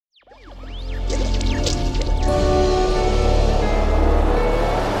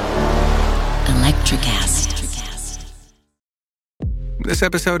This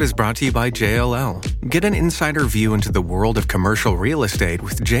episode is brought to you by JLL. Get an insider view into the world of commercial real estate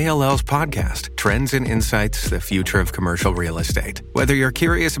with JLL's podcast, Trends and Insights, the Future of Commercial Real Estate. Whether you're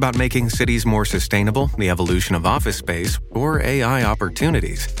curious about making cities more sustainable, the evolution of office space, or AI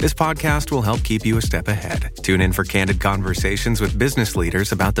opportunities, this podcast will help keep you a step ahead. Tune in for candid conversations with business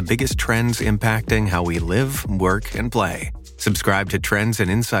leaders about the biggest trends impacting how we live, work, and play. Subscribe to Trends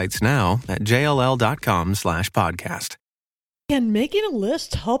and Insights now at jll.com/podcast. Can making a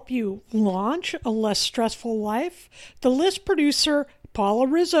list help you launch a less stressful life? The list producer, Paula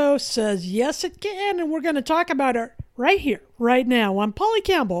Rizzo, says yes, it can, and we're going to talk about it right here, right now on Polly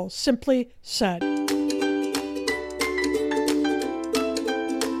Campbell Simply Said.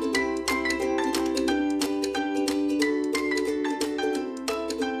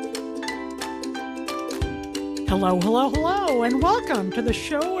 Hello, hello, hello, and welcome to the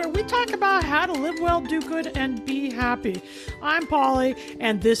show where we talk about how to live well, do good, and be happy. I'm Polly,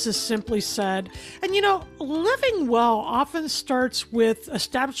 and this is Simply Said. And you know, living well often starts with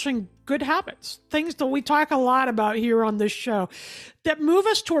establishing good habits, things that we talk a lot about here on this show that move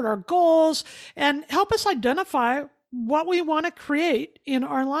us toward our goals and help us identify what we want to create in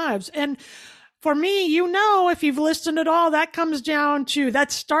our lives. And for me, you know, if you've listened at all, that comes down to,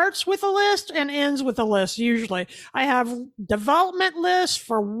 that starts with a list and ends with a list, usually. I have development lists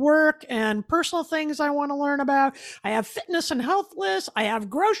for work and personal things I want to learn about. I have fitness and health lists. I have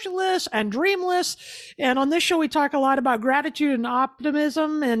grocery lists and dream lists. And on this show, we talk a lot about gratitude and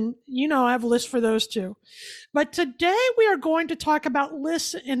optimism. And, you know, I have lists for those too. But today we are going to talk about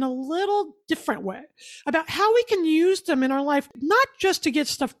lists in a little different way, about how we can use them in our life, not just to get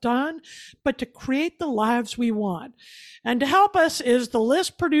stuff done, but to create the lives we want. And to help us is the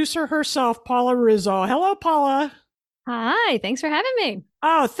list producer herself, Paula Rizzo. Hello, Paula. Hi, thanks for having me.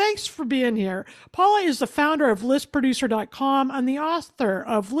 Oh, thanks for being here. Paula is the founder of listproducer.com and the author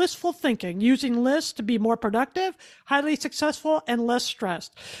of Listful Thinking, Using Lists to Be More Productive, Highly Successful, and Less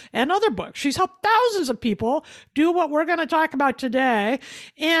Stressed, and other books. She's helped thousands of people do what we're going to talk about today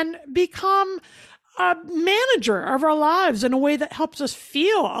and become a manager of our lives in a way that helps us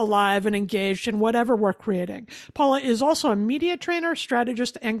feel alive and engaged in whatever we're creating. Paula is also a media trainer,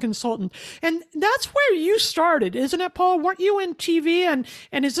 strategist, and consultant. And that's where you started, isn't it, Paula? Weren't you in TV?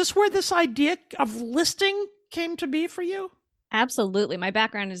 And is this where this idea of listing came to be for you? Absolutely. My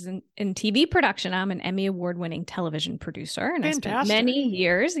background is in TV production. I'm an Emmy award-winning television producer. And Fantastic. I spent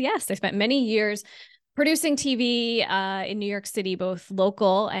many years producing TV in New York City, both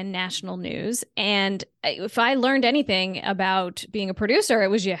local and national news. And if I learned anything about being a producer, it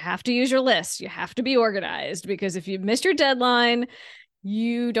was you have to use your list. You have to be organized, because if you missed your deadline,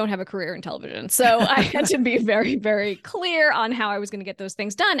 you don't have a career in television. So I had to be very, very clear on how I was going to get those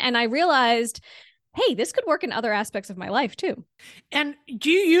things done. And I realized, hey, this could work in other aspects of my life too. And do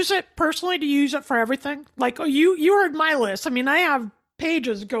you use it personally? Do you use it for everything? Like, you heard my list. I mean, I have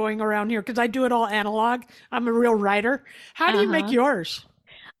pages going around here because I do it all analog. I'm a real writer. How do you make yours?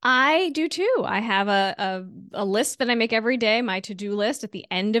 I do too. I have a list that I make every day, my to-do list. At the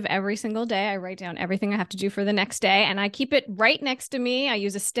end of every single day, I write down everything I have to do for the next day, and I keep it right next to me. I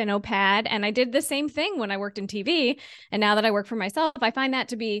use a steno pad, and I did the same thing when I worked in TV. And now that I work for myself, I find that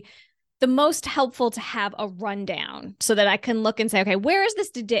to be the most helpful, to have a rundown so that I can look and say, okay, where is this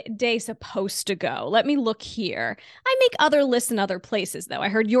day supposed to go? Let me look here. I make other lists in other places, though. I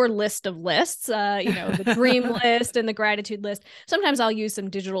heard your list of lists, the dream list and the gratitude list. Sometimes I'll use some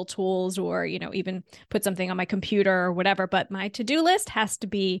digital tools or, even put something on my computer or whatever. But my to-do list has to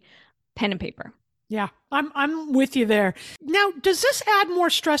be pen and paper. Yeah, I'm with you there. Now, does this add more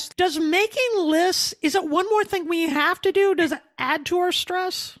stress? Does making lists, is it one more thing we have to do? Does it add to our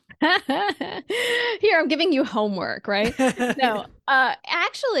stress? Here, I'm giving you homework, right? No,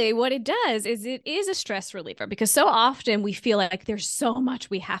 actually, what it does is it is a stress reliever, because so often we feel like there's so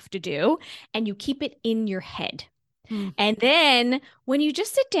much we have to do, and you keep it in your head. And then when you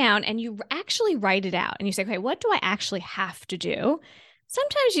just sit down and you actually write it out and you say, okay, what do I actually have to do?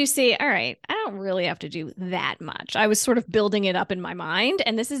 Sometimes you see, all right, I don't really have to do that much. I was sort of building it up in my mind,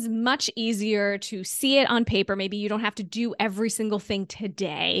 and this is much easier to see it on paper. Maybe you don't have to do every single thing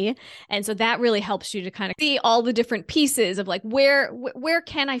today. And so that really helps you to kind of see all the different pieces of like, where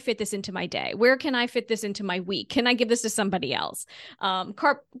can I fit this into my day? Where can I fit this into my week? Can I give this to somebody else?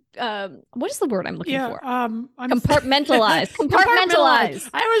 What is the word I'm looking for? Compartmentalize. Compartmentalize.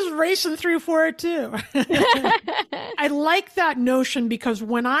 I was racing through for it too. I like that notion, because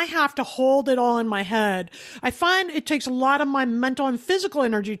when I have to hold it all in my head, I find it takes a lot of my mental and physical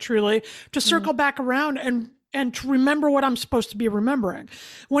energy, truly, to circle back around and and to remember what I'm supposed to be remembering.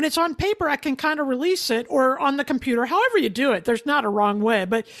 When it's on paper, I can kind of release it, or on the computer, however you do it. There's not a wrong way,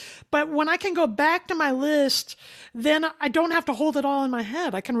 but when I can go back to my list, then I don't have to hold it all in my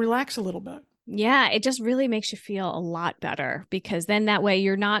head. I can relax a little bit. Yeah, it just really makes you feel a lot better, because then that way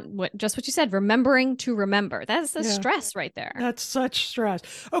you're not just what you said, remembering to remember. That's the stress right there. That's such stress.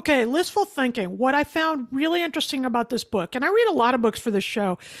 Okay, listful thinking. What I found really interesting about this book, and I read a lot of books for this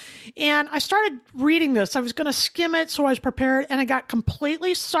show, and I started reading this. I was going to skim it, so I was prepared, and I got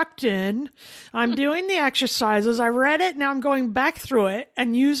completely sucked in. I'm doing the exercises. I read it. Now I'm going back through it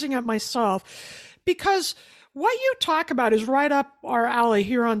and using it myself, because what you talk about is right up our alley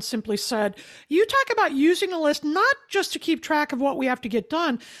here on Simply Said. You talk about using a list not just to keep track of what we have to get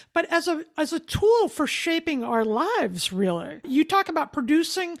done, but as a tool for shaping our lives, really. You talk about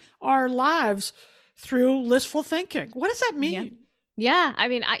producing our lives through listful thinking. What does that mean? Yeah. Yeah. I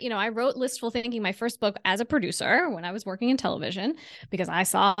mean, I wrote Listful Thinking, my first book, as a producer when I was working in television, because I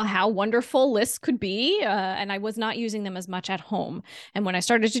saw how wonderful lists could be. And I was not using them as much at home. And when I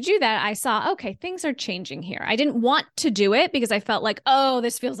started to do that, I saw, okay, things are changing here. I didn't want to do it because I felt like, oh,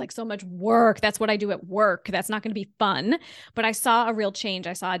 this feels like so much work. That's what I do at work. That's not going to be fun. But I saw a real change.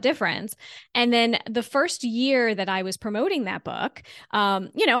 I saw a difference. And then the first year that I was promoting that book,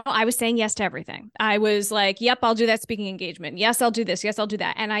 I was saying yes to everything. I was like, yep, I'll do that speaking engagement. Yes, I'll do this. Yes, I'll do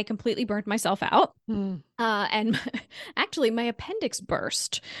that. And I completely burnt myself out. And actually my appendix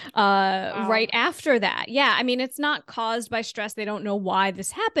burst right after that. Yeah. I mean, it's not caused by stress. They don't know why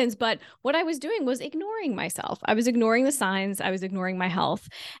this happens, but what I was doing was ignoring myself. I was ignoring the signs. I was ignoring my health.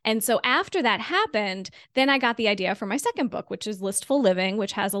 And so after that happened, then I got the idea for my second book, which is Listful Living,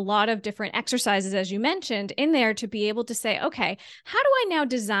 which has a lot of different exercises, as you mentioned, in there to be able to say, okay, how do I now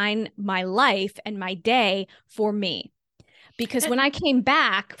design my life and my day for me? Because when I came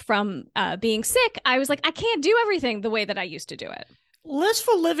back from being sick, I was like, I can't do everything the way that I used to do it.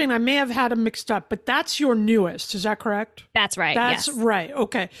 Listful Living, I may have had them mixed up, but that's your newest. Is that correct? That's right. That's yes. right.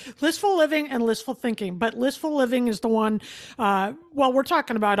 Okay. Listful Living and Listful Thinking. But Listful Living is the one, we're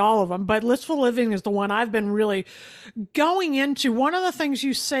talking about all of them, but Listful Living is the one I've been really going into. One of the things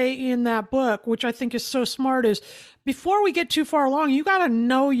you say in that book, which I think is so smart, is before we get too far along, you got to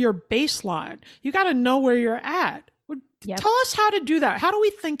know your baseline. You got to know where you're at. Yep. Tell us how to do that. How do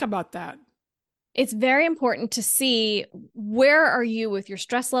we think about that? It's very important to see where are you with your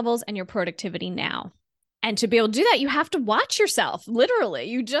stress levels and your productivity now. And to be able to do that, you have to watch yourself, literally.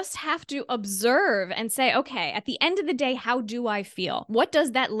 You just have to observe and say, okay, at the end of the day, how do I feel? What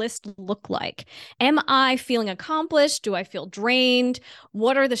does that list look like? Am I feeling accomplished? Do I feel drained?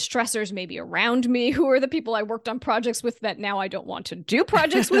 What are the stressors maybe around me? Who are the people I worked on projects with that now I don't want to do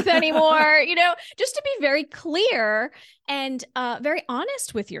projects with anymore? Just to be very clear and very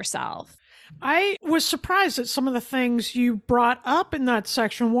honest with yourself. I was surprised at some of the things you brought up in that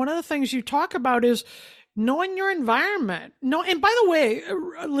section. One of the things you talk about is knowing your environment. No, and by the way,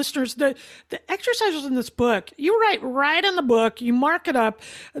 listeners, the exercises in this book, you write right in the book, you mark it up.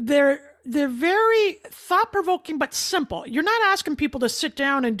 They're very thought-provoking, but simple. You're not asking people to sit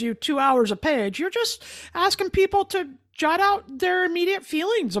down and do 2 hours a page. You're just asking people to jot out their immediate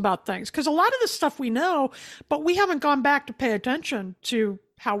feelings about things. Because a lot of this stuff we know, but we haven't gone back to pay attention to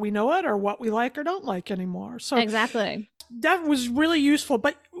how we know it or what we like or don't like anymore. So exactly. That was really useful.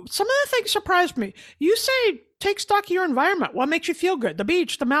 But some of the things surprised me. You say take stock of your environment. What makes you feel good? The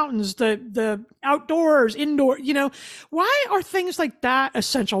beach, the mountains, the outdoors, indoor, why are things like that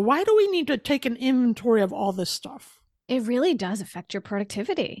essential? Why do we need to take an inventory of all this stuff? It really does affect your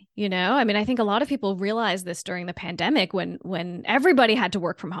productivity. I mean, I think a lot of people realized this during the pandemic when everybody had to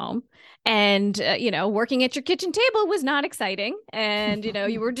work from home and, working at your kitchen table was not exciting. And,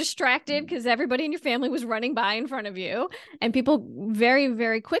 you were distracted because everybody in your family was running by in front of you. And people very,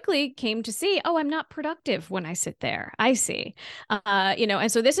 very quickly came to see, oh, I'm not productive when I sit there. I see,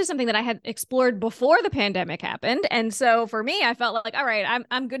 and so this is something that I had explored before the pandemic happened. And so for me, I felt like, all right,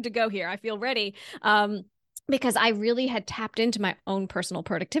 I'm good to go here. I feel ready. Because I really had tapped into my own personal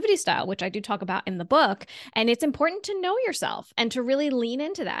productivity style, which I do talk about in the book. And it's important to know yourself and to really lean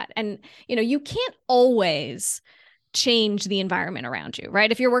into that. And, you can't always change the environment around you,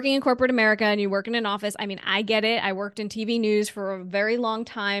 right? If you're working in corporate America and you work in an office, I mean, I get it. I worked in TV news for a very long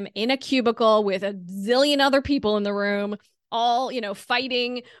time in a cubicle with a zillion other people in the room, all,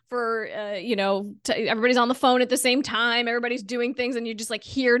 fighting for, everybody's on the phone at the same time. Everybody's doing things and you just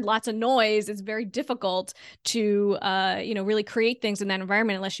hear lots of noise. It's very difficult to, really create things in that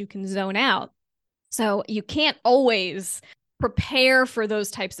environment unless you can zone out. So you can't always prepare for those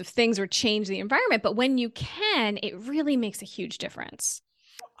types of things or change the environment. But when you can, it really makes a huge difference.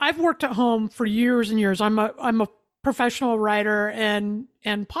 I've worked at home for years and years. I'm a professional writer and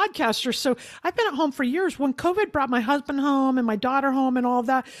podcaster. So I've been at home for years. When COVID brought my husband home and my daughter home and all of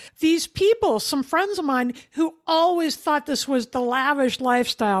that, these people, some friends of mine who always thought this was the lavish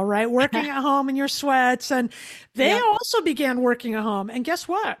lifestyle, right? Working at home in your sweats. And they also began working at home. And guess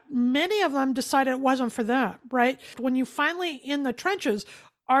what? Many of them decided it wasn't for them, right? When you finally in the trenches,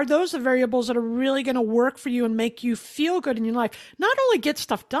 are those the variables that are really going to work for you and make you feel good in your life? Not only get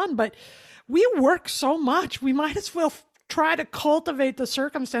stuff done, but we work so much, we might as well try to cultivate the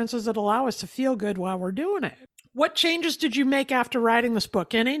circumstances that allow us to feel good while we're doing it. What changes did you make after writing this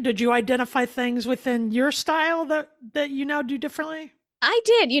book, Annie? Did you identify things within your style that you now do differently? I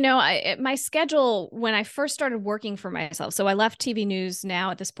did. My schedule when I first started working for myself. So I left TV news now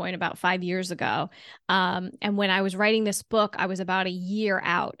at this point about 5 years ago. And when I was writing this book, I was about a year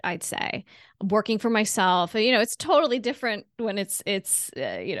out, I'd say, working for myself. It's totally different when it's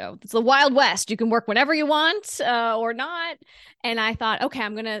the Wild West. You can work whenever you want or not. And I thought, okay,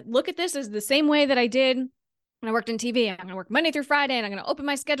 I'm going to look at this as the same way that I did when I worked in TV. I'm going to work Monday through Friday, and I'm going to open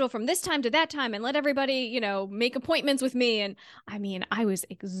my schedule from this time to that time and let everybody, make appointments with me. And I was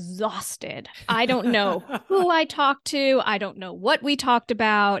exhausted. I don't know who I talked to. I don't know what we talked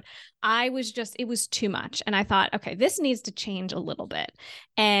about. It was too much. And I thought, okay, this needs to change a little bit.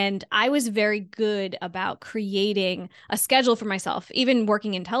 And I was very good about creating a schedule for myself, even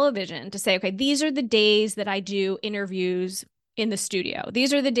working in television, to say, okay, these are the days that I do interviews in the studio.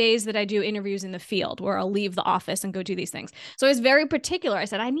 These are the days that I do interviews in the field where I'll leave the office and go do these things. So I was very particular. I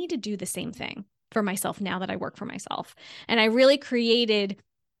said, I need to do the same thing for myself now that I work for myself. And I really created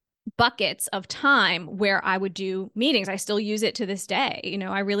buckets of time where I would do meetings. I still use it to this day.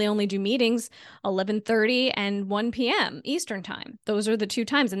 I really only do meetings 11:30 and 1 p.m. Eastern time. Those are the two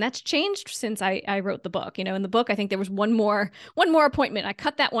times. And that's changed since I wrote the book. In the book, I think there was one more appointment. I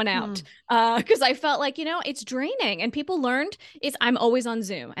cut that one out because I felt like, it's draining. And people learned I'm always on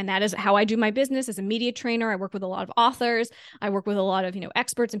Zoom. And that is how I do my business as a media trainer. I work with a lot of authors. I work with a lot of,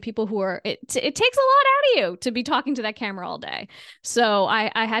 experts and people who are, it takes a lot out of you to be talking to that camera all day. So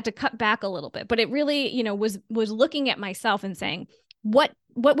I had to cut back a little bit, but it really, was looking at myself and saying, what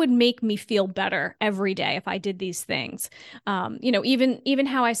would make me feel better every day if I did these things? Even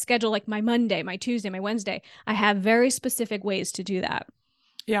how I schedule like my Monday, my Tuesday, my Wednesday, I have very specific ways to do that.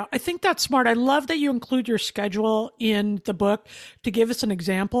 Yeah, I think that's smart. I love that you include your schedule in the book to give us an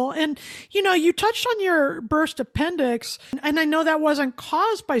example. And, you touched on your burst appendix, and I know that wasn't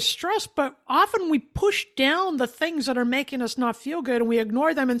caused by stress, but often we push down the things that are making us not feel good and we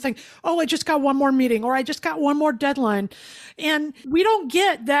ignore them and think, oh, I just got one more meeting or I just got one more deadline. And we don't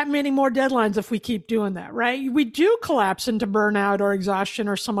get that many more deadlines if we keep doing that, right? We do collapse into burnout or exhaustion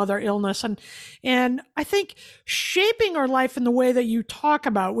or some other illness. And I think shaping our life in the way that you talk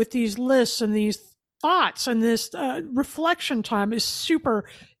about with these lists and these thoughts and this reflection time is super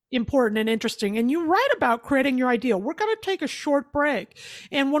important and interesting. And you write about creating your ideal. We're going to take a short break.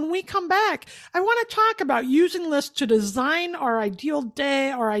 And when we come back, I want to talk about using lists to design our ideal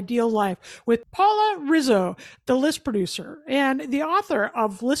day, our ideal life with Paula Rizzo, the list producer and the author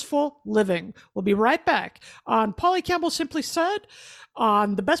of Listful Living. We'll be right back on Polly Campbell Simply Said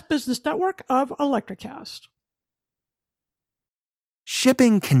on the Best Business Network of Electricast.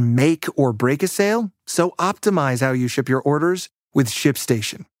 Shipping can make or break a sale, so optimize how you ship your orders with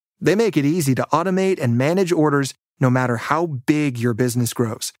ShipStation. They make it easy to automate and manage orders no matter how big your business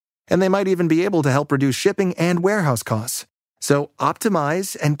grows. And they might even be able to help reduce shipping and warehouse costs. So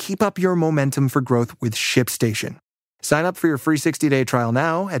optimize and keep up your momentum for growth with ShipStation. Sign up for your free 60-day trial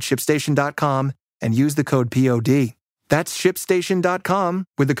now at ShipStation.com and use the code POD. That's ShipStation.com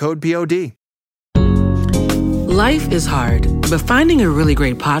with the code POD. Life is hard, but finding a really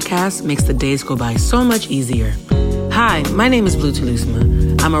great podcast makes the days go by so much easier. Hi, my name is Blue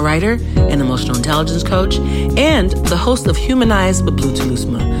Telusma. I'm a writer, an emotional intelligence coach, and the host of Humanize with Blue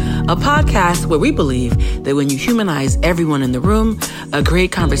Telusma, a podcast where we believe that when you humanize everyone in the room, a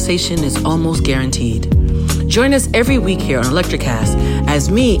great conversation is almost guaranteed. Join us every week here on Electricast as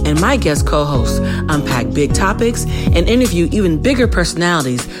me and my guest co-hosts unpack big topics and interview even bigger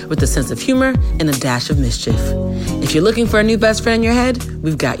personalities with a sense of humor and a dash of mischief. If you're looking for a new best friend in your head,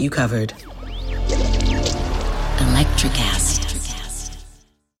 we've got you covered.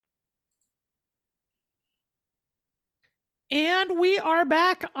 And And we are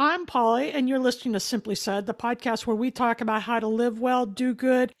back. I'm Polly, and you're listening to Simply Said, the podcast where we talk about how to live well, do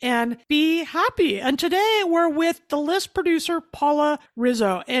good, and be happy. And today we're with the list producer, Paula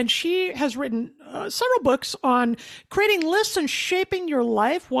Rizzo, and she has written several books on creating lists and shaping your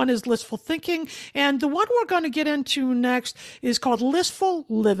life. One is Listful Thinking, and the one we're going to get into next is called Listful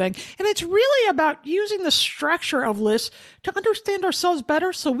Living. And it's really about using the structure of lists to understand ourselves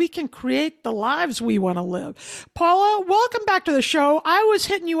better so we can create the lives we want to live. Paula, welcome back to the show. I was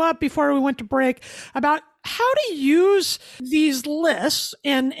hitting you up before we went to break about how to use these lists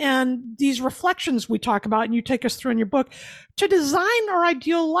and these reflections we talk about and you take us through in your book to design our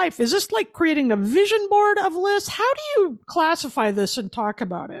ideal life. Is this like creating a vision board of lists? How do you classify this and talk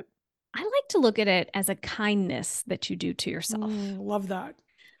about it? I like to look at it as a kindness that you do to yourself. Love that.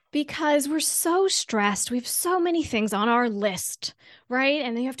 Because we're so stressed. We have so many things on our list, right?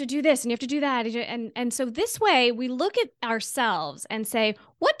 And you have to do this and you have to do that. And so this way we look at ourselves and say,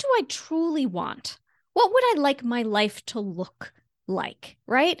 what do I truly want? What would I like my life to look like,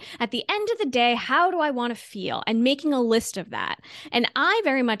 right? At the end of the day, how do I want to feel? And making a list of that. And I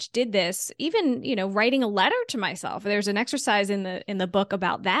very much did this, even, writing a letter to myself. There's an exercise in the book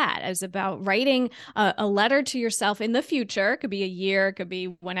about that. It's about writing a letter to yourself in the future. It could be a year, it could be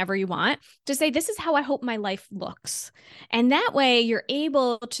whenever you want, to say, this is how I hope my life looks. And that way you're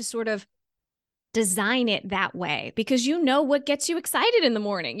able to sort of design it that way because you know what gets you excited in the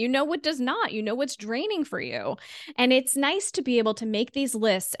morning. You know what does not. You know what's draining for you. And it's nice to be able to make these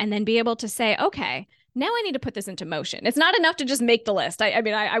lists and then be able to say, okay, now I need to put this into motion. It's not enough to just make the list.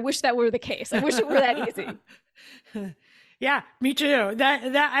 I wish that were the case. I wish it were that easy. Yeah, me too.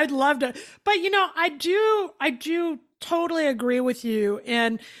 That I'd love to. But I do totally agree with you.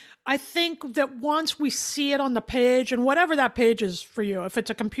 And I think that once we see it on the page, and whatever that page is for you, if it's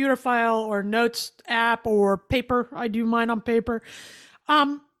a computer file or notes app or paper, I do mine on paper,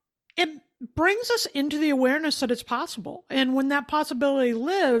 it brings us into the awareness that it's possible. And when that possibility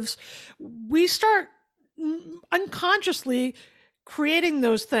lives, we start unconsciously creating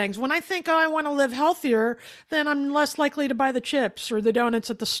those things. When I think, I want to live healthier, then I'm less likely to buy the chips or the donuts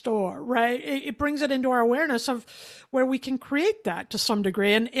at the store, right? It brings it into our awareness of where we can create that to some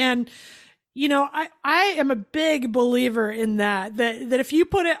degree. And I am a big believer in that if you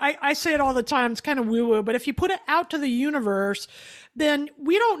put it, I say it all the time, it's kind of woo-woo, but if you put it out to the universe, then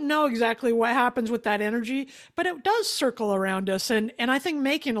we don't know exactly what happens with that energy, but it does circle around us. And I think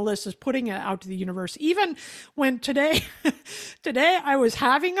making a list is putting it out to the universe. Even when today I was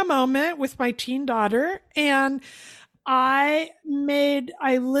having a moment with my teen daughter and I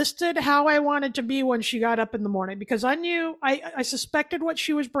listed how I wanted to be when she got up in the morning because I knew I suspected what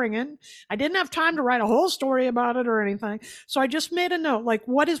she was bringing. I didn't have time to write a whole story about it or anything. So I just made a note, like,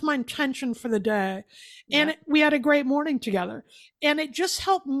 what is my intention for the day? And we had a great morning together. And it just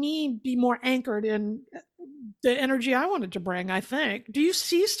helped me be more anchored in the energy I wanted to bring, I think. Do you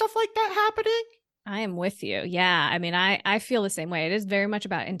see stuff like that happening? I am with you. Yeah. I feel the same way. It is very much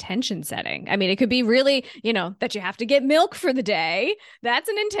about intention setting. It could be really, that you have to get milk for the day. That's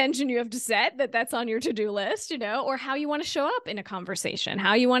an intention you have to set that's on your to-do list, or how you want to show up in a conversation,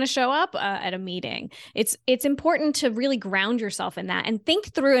 how you want to show up at a meeting. It's important to really ground yourself in that and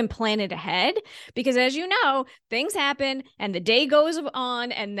think through and plan it ahead because as you know, things happen and the day goes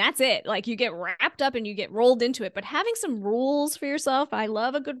on and that's it. Like you get wrapped up and you get rolled into it, but having some rules for yourself, I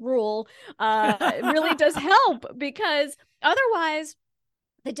love a good rule, it really does help because otherwise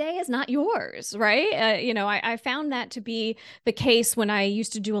the day is not yours, right? I found that to be the case when I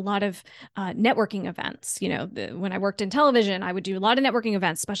used to do a lot of networking events. When I worked in television, I would do a lot of networking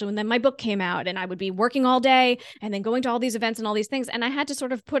events, especially when then my book came out and I would be working all day and then going to all these events and all these things. And I had to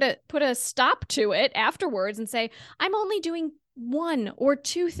sort of put a stop to it afterwards and say, I'm only doing 1 or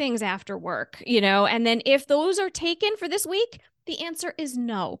 2 things after work, and then if those are taken for this week, the answer is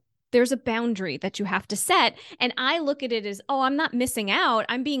no. There's a boundary that you have to set. And I look at it as, I'm not missing out.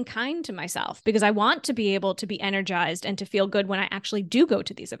 I'm being kind to myself because I want to be able to be energized and to feel good when I actually do go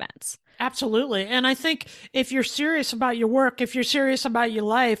to these events. Absolutely. And I think if you're serious about your work, if you're serious about your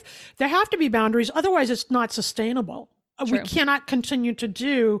life, there have to be boundaries. Otherwise, it's not sustainable. True. We cannot continue to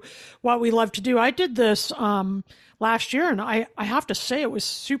do what we love to do. I did this last year, and I have to say it was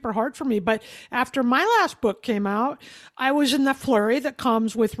super hard for me. But after my last book came out, I was in the flurry that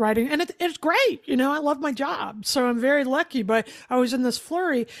comes with writing, and it's great. I love my job, so I'm very lucky. But I was in this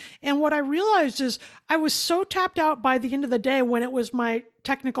flurry, and what I realized is I was so tapped out by the end of the day when it was my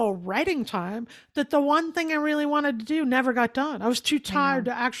technical writing time that the one thing I really wanted to do never got done. I was too tired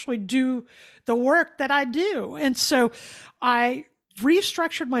to actually do the work that I do. And so I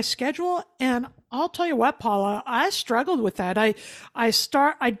restructured my schedule, and I'll tell you what, Paula, I struggled with that.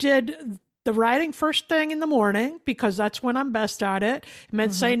 I did the writing first thing in the morning because that's when I'm best at it. It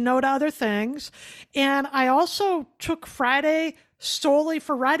meant saying no to other things. And I also took Friday solely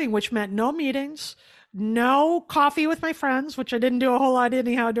for writing, which meant no meetings, no coffee with my friends, which I didn't do a whole lot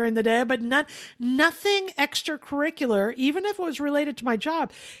anyhow during the day, but nothing extracurricular, even if it was related to my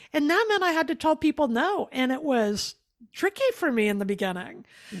job. And that meant I had to tell people no. And it was tricky for me in the beginning.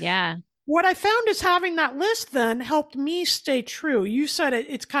 Yeah. What I found is having that list then helped me stay true. You said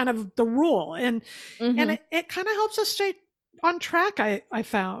it's kind of the rule, and it kind of helps us stay on track. I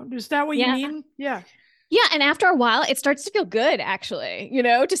found. Is that what you mean? Yeah. Yeah. And after a while, it starts to feel good, actually,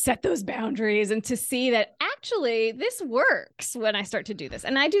 to set those boundaries and to see that actually this works when I start to do this.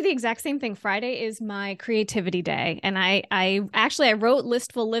 And I do the exact same thing. Friday is my creativity day. And I wrote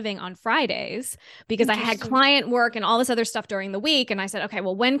Listful Living on Fridays because I had client work and all this other stuff during the week. And I said, okay,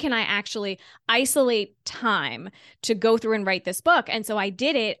 well, when can I actually isolate time to go through and write this book? And so I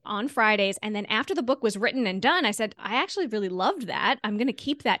did it on Fridays. And then after the book was written and done, I said, I actually really loved that. I'm going to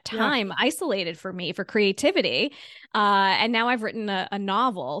keep that time isolated for me for creativity. And now I've written a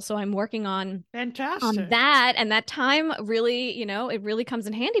novel. So I'm working on that. And that time really, it really comes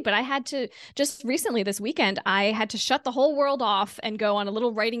in handy. But I had to just recently this weekend, I had to shut the whole world off and go on a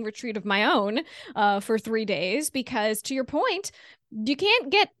little writing retreat of my own for 3 days, because to your point, you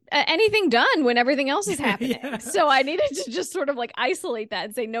can't get anything done when everything else is happening. Yeah. So I needed to just sort of like isolate that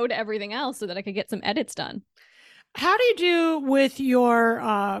and say no to everything else so that I could get some edits done. How do you do with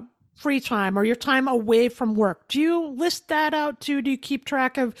your free time or your time away from work? Do you list that out too? Do you keep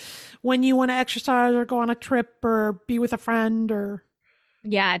track of when you want to exercise or go on a trip or be with a friend or?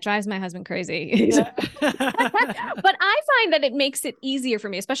 Yeah, it drives my husband crazy. Yeah. But I find that it makes it easier for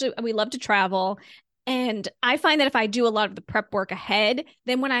me, especially we love to travel. And I find that if I do a lot of the prep work ahead,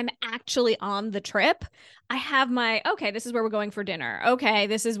 then when I'm actually on the trip, I have okay, this is where we're going for dinner. Okay,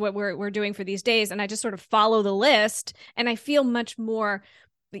 this is what we're doing for these days. And I just sort of follow the list and I feel much more,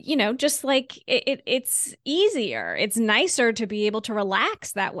 just like it's easier. It's nicer to be able to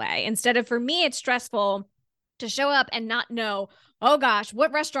relax that way. Instead of, for me, it's stressful to show up and not know, oh gosh,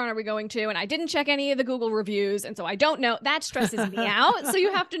 what restaurant are we going to? And I didn't check any of the Google reviews. And so I don't know. That stresses me out. So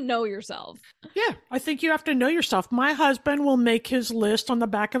you have to know yourself. Yeah, I think you have to know yourself. My husband will make his list on the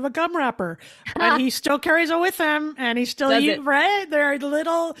back of a gum wrapper, and he still carries it with him, and he still right? There are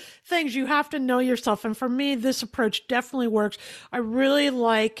little things. You have to know yourself. And for me, this approach definitely works. I really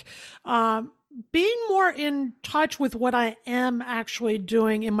like being more in touch with what I am actually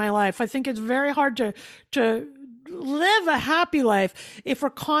doing in my life. I think it's very hard to live a happy life if we're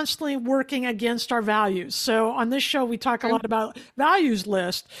constantly working against our values. So on this show, we talk a lot about values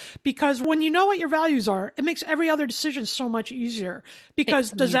list, because when you know what your values are, it makes every other decision so much easier.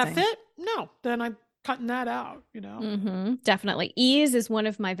 Because does that fit? No, then I'm cutting that out, Definitely. Ease is one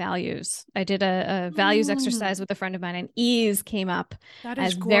of my values. I did a values exercise with a friend of mine, and ease came up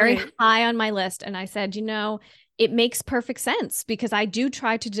as very high on my list. And I said, it makes perfect sense, because I do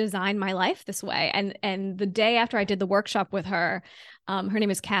try to design my life this way. And the day after I did the workshop with her, her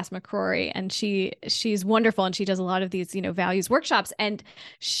name is Cass McCrory, and she's wonderful. And she does a lot of these, values workshops. And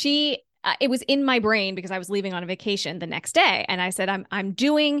it was in my brain because I was leaving on a vacation the next day. And I said, I'm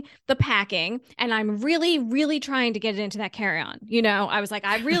doing the packing, and I'm really, really trying to get it into that carry-on. I was like,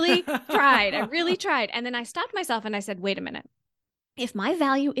 I really tried. And then I stopped myself and I said, wait a minute. If my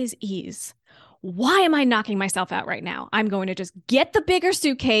value is ease, why am I knocking myself out right now? I'm going to just get the bigger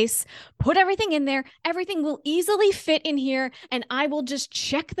suitcase, put everything in there. Everything will easily fit in here, and I will just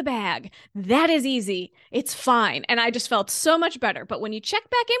check the bag. That is easy. It's fine. And I just felt so much better. But when you check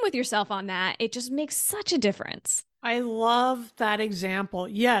back in with yourself on that, it just makes such a difference. I love that example.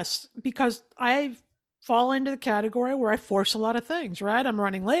 Yes, because I fall into the category where I force a lot of things, right? I'm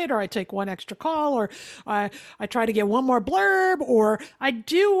running late, or I take one extra call, or I try to get one more blurb, or I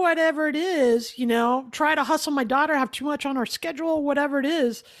do whatever it is, try to hustle my daughter, have too much on our schedule, whatever it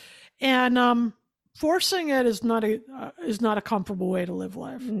is. And forcing it is not a comfortable way to live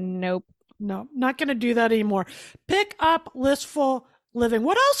life. Nope. No, not going to do that anymore. Pick up Listful Living.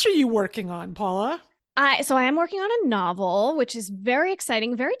 What else are you working on, Paula? So I am working on a novel, which is very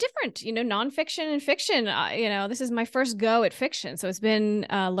exciting, very different, nonfiction and fiction. This is my first go at fiction. So it's been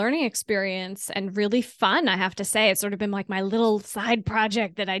a learning experience and really fun, I have to say. It's sort of been like my little side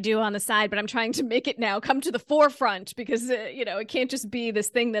project that I do on the side, but I'm trying to make it now come to the forefront because, it can't just be this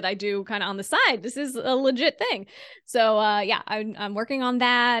thing that I do kind of on the side. This is a legit thing. So I'm working on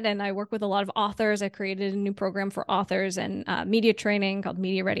that, and I work with a lot of authors. I created a new program for authors and media training called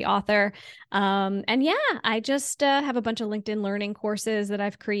Media Ready Author. And And yeah, I just have a bunch of LinkedIn learning courses that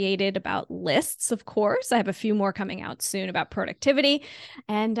I've created about lists, of course. I have a few more coming out soon about productivity.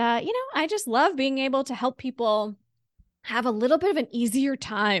 And, I just love being able to help people have a little bit of an easier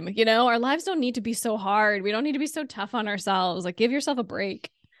time. Our lives don't need to be so hard. We don't need to be so tough on ourselves. Like, give yourself a break.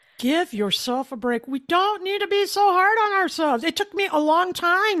 Give yourself a break. We don't need to be so hard on ourselves. It took me a long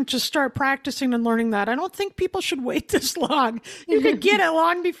time to start practicing and learning that. I don't think people should wait this long. You could get it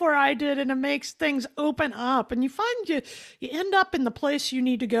long before I did, and it makes things open up. And you find you end up in the place you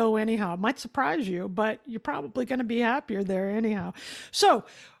need to go anyhow. It might surprise you, but you're probably going to be happier there anyhow. So,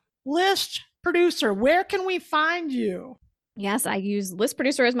 List Producer, where can we find you? Yes, I use List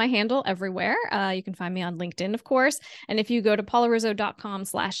Producer as my handle everywhere. You can find me on LinkedIn, of course. And if you go to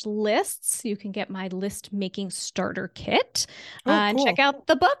paularizzo.com/lists, you can get my list making starter kit and check out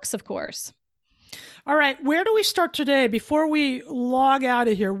the books, of course. All right. Where do we start today before we log out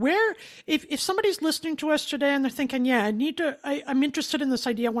of here? If somebody's listening to us today and they're thinking, yeah, I'm interested in this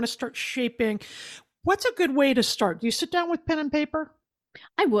idea. I want to start shaping. What's a good way to start? Do you sit down with pen and paper?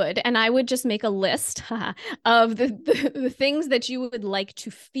 I would, and I would just make a list of the things that you would like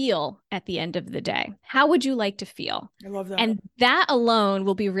to feel at the end of the day. How would you like to feel? I love that. And that alone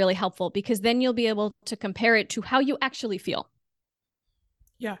will be really helpful because then you'll be able to compare it to how you actually feel.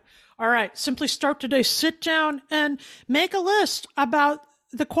 Yeah. All right. Simply start today. Sit down and make a list about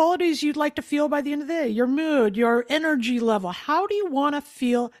the qualities you'd like to feel by the end of the day, your mood, your energy level. How do you want to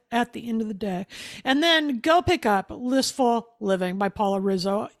feel at the end of the day? And then go pick up Listful Living by Paula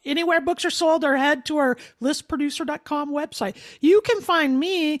Rizzo. Anywhere books are sold, or head to our listproducer.com website. You can find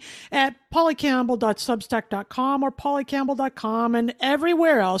me at paulycampbell.substack.com or paulycampbell.com and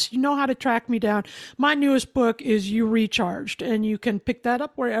everywhere else. You know how to track me down. My newest book is You Recharged, and you can pick that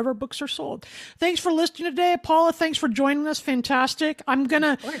up wherever books are sold. Thanks for listening today. Paula, thanks for joining us. Fantastic. I'm going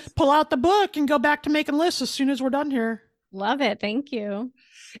to pull out the book and go back to making lists as soon as we're done here. Love it. Thank you.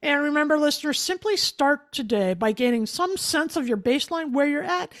 And remember, listeners, simply start today by gaining some sense of your baseline, where you're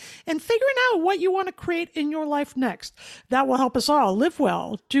at, and figuring out what you want to create in your life next. That will help us all live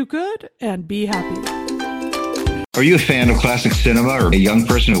well, do good, and be happy. Are you a fan of classic cinema or a young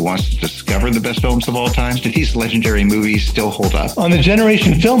person who wants to discover the best films of all time? Do these legendary movies still hold up? On the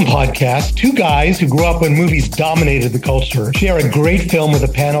Generation Film podcast, two guys who grew up when movies dominated the culture share a great film with a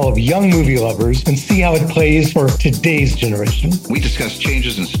panel of young movie lovers and see how it plays for today's generation. We discuss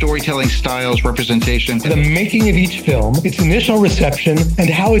changes in storytelling styles, representation, The making of each film, its initial reception, and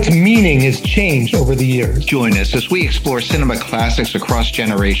how its meaning has changed over the years. Join us as we explore cinema classics across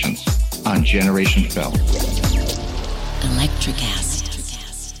generations on Generation Film. Electricast.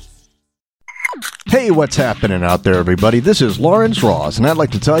 Hey, what's happening out there, everybody? This is Lawrence Ross, and I'd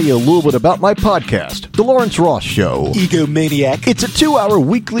like to tell you a little bit about my podcast, The Lawrence Ross Show. Egomaniac. It's a 2-hour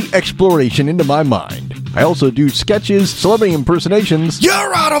weekly exploration into my mind. I also do sketches, celebrity impersonations.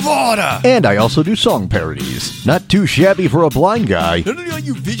 You're out of order! And I also do song parodies. Not too shabby for a blind guy. Not only are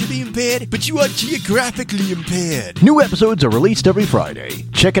you visually impaired, but you are geographically impaired. New episodes are released every Friday.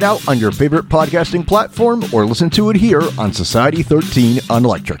 Check it out on your favorite podcasting platform or listen to it here on Society 13 on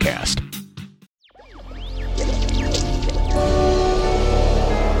Electricast.